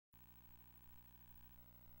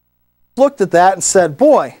looked at that and said,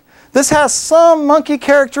 boy, this has some monkey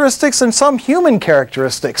characteristics and some human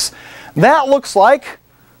characteristics. That looks like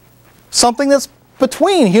something that's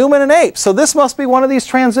between human and ape. So this must be one of these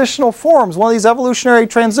transitional forms, one of these evolutionary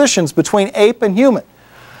transitions between ape and human.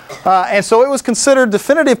 And so it was considered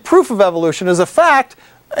definitive proof of evolution. As a fact,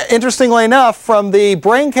 interestingly enough, from the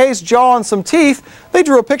brain case, jaw, and some teeth, they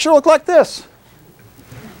drew a picture that looked like this.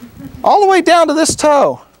 All the way down to this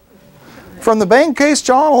toe. From the brain case,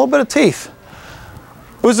 jaw, and a little bit of teeth.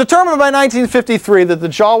 It was determined by 1953 that the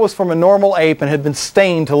jaw was from a normal ape and had been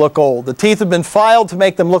stained to look old. The teeth had been filed to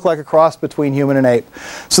make them look like a cross between human and ape.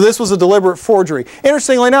 So this was a deliberate forgery.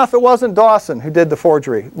 Interestingly enough, it wasn't Dawson who did the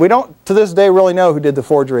forgery. We don't, to this day, really know who did the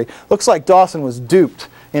forgery. Looks like Dawson was duped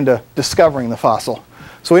into discovering the fossil.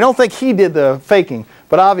 So we don't think he did the faking,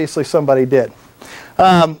 but obviously somebody did.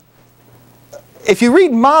 If you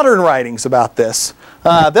read modern writings about this,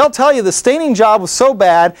 they'll tell you the staining job was so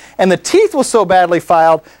bad and the teeth was so badly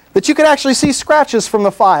filed that you could actually see scratches from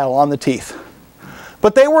the file on the teeth.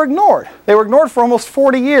 But they were ignored. They were ignored for almost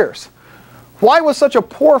 40 years. Why was such a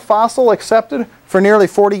poor fossil accepted for nearly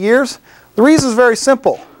 40 years? The reason is very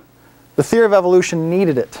simple. The theory of evolution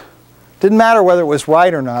needed it. Didn't matter whether it was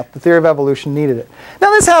right or not, the theory of evolution needed it. Now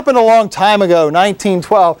this happened a long time ago,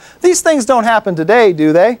 1912. These things don't happen today,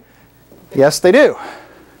 do they? Yes, they do.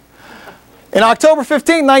 In October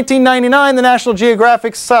 15, 1999, the National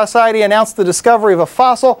Geographic Society announced the discovery of a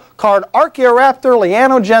fossil called Archaeoraptor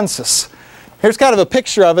lianogensis. Here's kind of a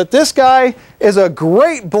picture of it. This guy is a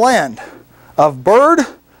great blend of bird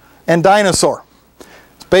and dinosaur.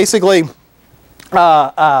 It's basically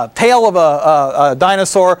tail of a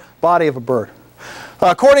dinosaur, body of a bird.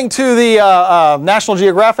 According to the National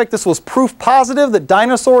Geographic, this was proof positive that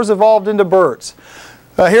dinosaurs evolved into birds.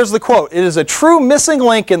 Here's the quote. It is a true missing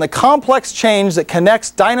link in the complex change that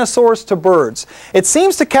connects dinosaurs to birds. It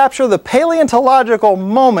seems to capture the paleontological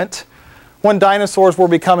moment when dinosaurs were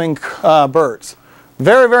becoming birds.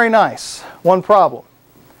 Very, very nice. One problem.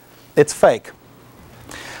 It's fake.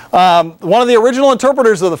 One of the original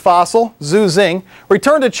interpreters of the fossil, Zhu Xing,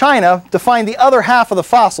 returned to China to find the other half of the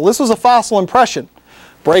fossil. This was a fossil impression.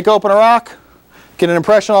 Break open a rock, get an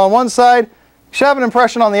impression on one side, you should have an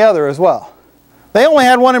impression on the other as well. They only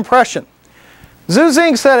had one impression. Zhu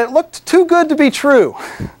Xing said it looked too good to be true.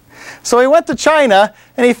 So he went to China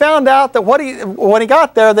and he found out that when he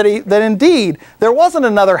got there that indeed there wasn't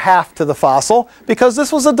another half to the fossil because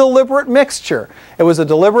this was a deliberate mixture. It was a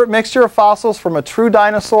deliberate mixture of fossils from a true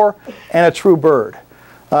dinosaur and a true bird.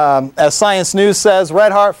 As Science News says,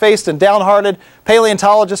 red-faced and downhearted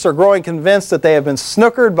paleontologists are growing convinced that they have been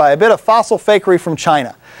snookered by a bit of fossil fakery from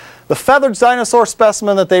China. The feathered dinosaur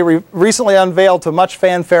specimen that they recently unveiled to much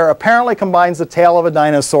fanfare apparently combines the tail of a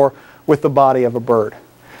dinosaur with the body of a bird.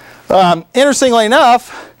 Interestingly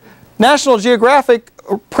enough, National Geographic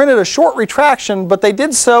printed a short retraction, but they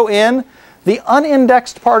did so in the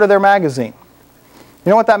unindexed part of their magazine.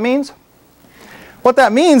 You know what that means? What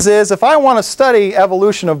that means is if I want to study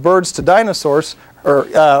evolution of birds to dinosaurs, or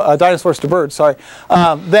dinosaurs to birds, sorry,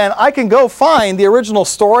 then I can go find the original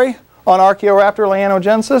story on Archaeoraptor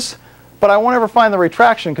lianogensis, but I won't ever find the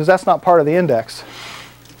retraction because that's not part of the index.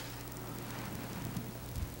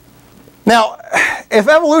 Now, if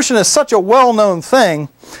evolution is such a well-known thing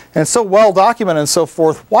and so well documented and so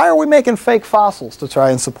forth, why are we making fake fossils to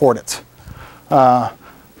try and support it?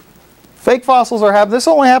 Fake fossils are happening. This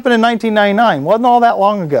only happened in 1999. Wasn't all that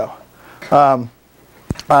long ago.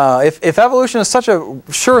 If evolution is such a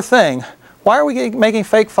sure thing, why are we making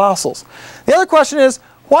fake fossils? The other question is,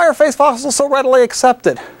 why are fake fossils so readily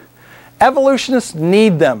accepted? Evolutionists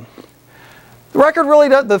need them. The record really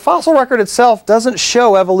the fossil record itself doesn't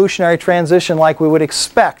show evolutionary transition like we would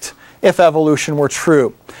expect if evolution were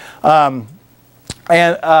true. In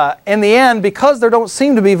the end, because there don't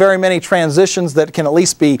seem to be very many transitions that can at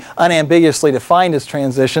least be unambiguously defined as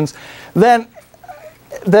transitions, then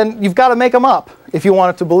you've got to make them up if you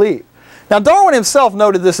want it to believe. Now, Darwin himself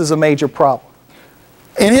noted this as a major problem.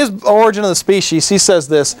 In his Origin of the Species, he says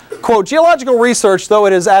this, quote, geological research, though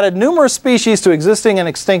it has added numerous species to existing and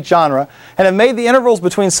extinct genera, and have made the intervals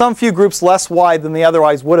between some few groups less wide than they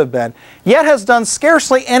otherwise would have been, yet has done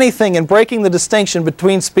scarcely anything in breaking the distinction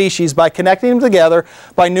between species by connecting them together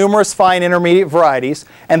by numerous fine intermediate varieties,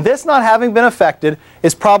 and this not having been effected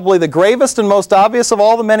is probably the gravest and most obvious of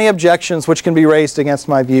all the many objections which can be raised against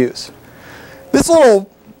my views. This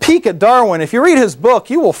little peek at Darwin, if you read his book,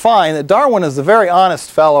 you will find that Darwin is a very honest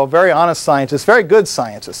fellow, very honest scientist, very good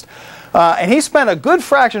scientist. And he spent a good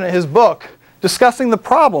fraction of his book discussing the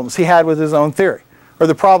problems he had with his own theory, or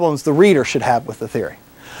the problems the reader should have with the theory.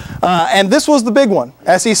 And this was the big one.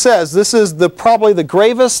 As he says, this is probably the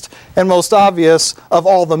gravest and most obvious of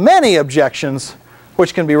all the many objections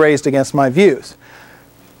which can be raised against my views.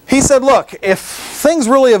 He said, look, if things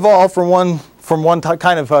really evolve from one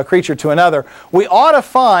kind of creature to another, we ought to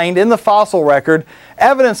find in the fossil record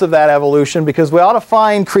evidence of that evolution, because we ought to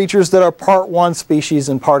find creatures that are part one species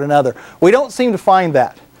and part another. We don't seem to find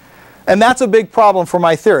that. And that's a big problem for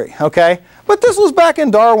my theory, okay? But this was back in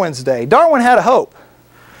Darwin's day. Darwin had a hope.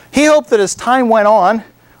 He hoped that as time went on,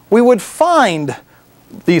 we would find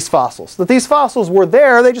these fossils. That these fossils were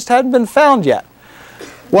there, they just hadn't been found yet.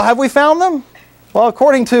 Well, have we found them? Well,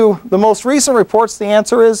 according to the most recent reports, the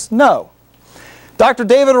answer is no. Dr.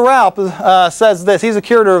 David Raup says this. He's a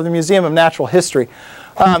curator of the Museum of Natural History.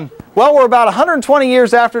 Well, we're about 120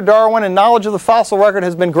 years after Darwin, and knowledge of the fossil record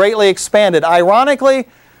has been greatly expanded. Ironically,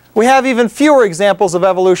 we have even fewer examples of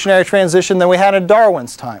evolutionary transition than we had in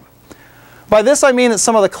Darwin's time. By this I mean that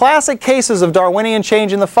some of the classic cases of Darwinian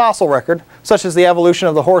change in the fossil record, such as the evolution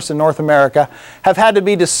of the horse in North America, have had to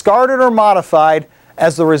be discarded or modified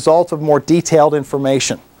as the result of more detailed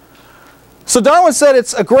information. So Darwin said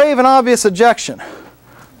it's a grave and obvious objection.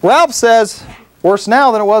 Raup says worse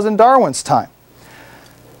now than it was in Darwin's time.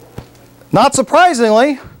 Not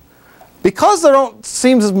surprisingly, because there don't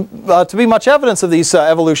seem to be much evidence of these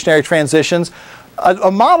evolutionary transitions,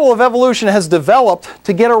 a model of evolution has developed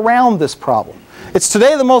to get around this problem. It's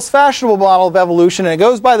today the most fashionable model of evolution, and it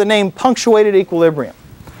goes by the name punctuated equilibrium.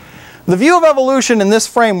 The view of evolution in this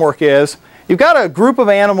framework is you've got a group of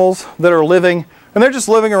animals that are living, and they're just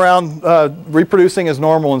living around reproducing as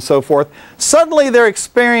normal and so forth. Suddenly they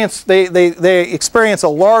experience a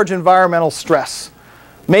large environmental stress.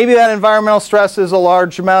 Maybe that environmental stress is a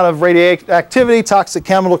large amount of radioactivity, toxic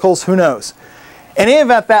chemicals, who knows. In any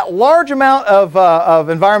event, that large amount of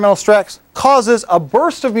environmental stress causes a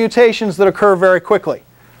burst of mutations that occur very quickly.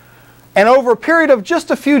 And over a period of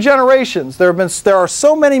just a few generations, there are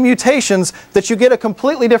so many mutations that you get a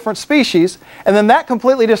completely different species, and then that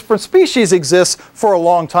completely different species exists for a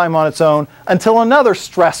long time on its own until another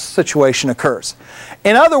stress situation occurs.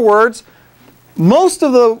 In other words, most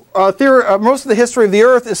of the history of the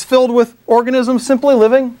Earth is filled with organisms simply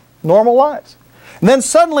living normal lives. And then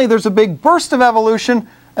suddenly there's a big burst of evolution,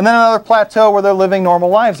 and then another plateau where they're living normal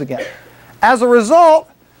lives again. As a result,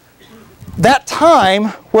 that time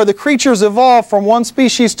where the creatures evolve from one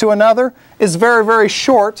species to another is very, very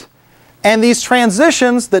short, and these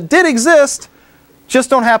transitions that did exist just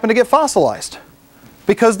don't happen to get fossilized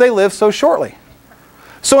because they live so shortly.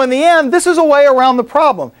 So in the end, this is a way around the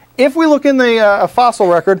problem. If we look in the fossil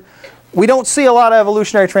record, we don't see a lot of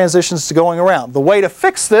evolutionary transitions going around. The way to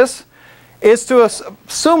fix this is to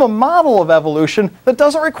assume a model of evolution that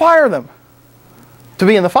doesn't require them to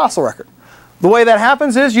be in the fossil record. The way that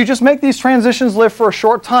happens is you just make these transitions live for a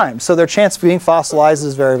short time, so their chance of being fossilized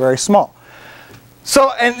is very, very small.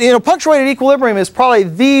 So, and punctuated equilibrium is probably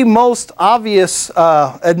the most obvious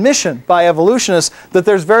admission by evolutionists that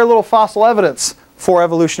there's very little fossil evidence for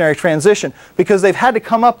evolutionary transition, because they've had to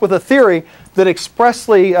come up with a theory that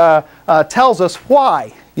expressly tells us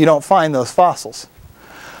why you don't find those fossils.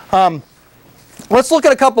 Let's look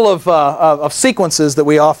at a couple of sequences that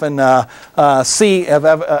we often see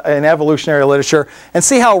in evolutionary literature and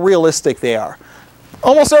see how realistic they are.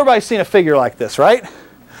 Almost everybody's seen a figure like this, right?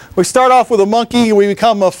 We start off with a monkey, we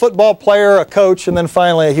become a football player, a coach, and then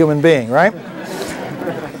finally a human being, right?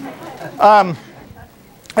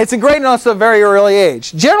 It's ingrained in us at a very early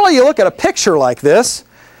age. Generally, you look at a picture like this,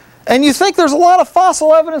 and you think there's a lot of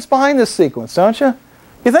fossil evidence behind this sequence, don't you?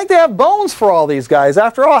 You think they have bones for all these guys.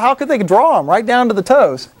 After all, how could they draw them right down to the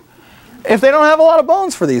toes if they don't have a lot of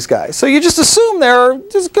bones for these guys? So you just assume there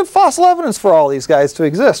is good fossil evidence for all these guys to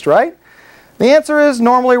exist, right? The answer is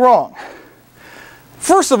normally wrong.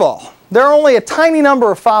 First of all, there are only a tiny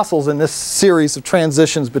number of fossils in this series of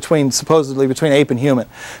transitions supposedly between ape and human.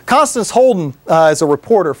 Constance Holden is a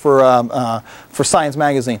reporter for Science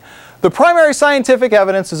magazine. The primary scientific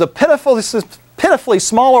evidence is a pitifully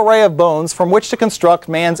small array of bones from which to construct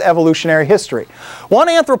man's evolutionary history. One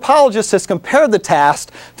anthropologist has compared the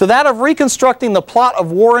task to that of reconstructing the plot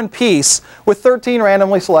of War and Peace with 13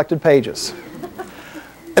 randomly selected pages.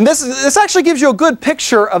 And this actually gives you a good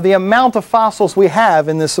picture of the amount of fossils we have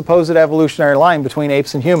in this supposed evolutionary line between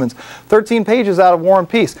apes and humans. 13 pages out of War and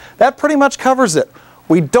Peace. That pretty much covers it.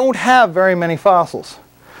 We don't have very many fossils.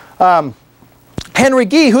 Henry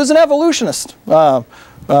Gee, who's an evolutionist,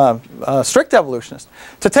 strict evolutionist.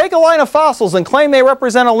 To take a line of fossils and claim they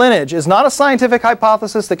represent a lineage is not a scientific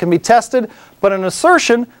hypothesis that can be tested, but an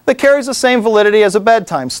assertion that carries the same validity as a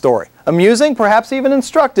bedtime story. Amusing, perhaps even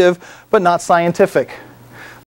instructive, but not scientific.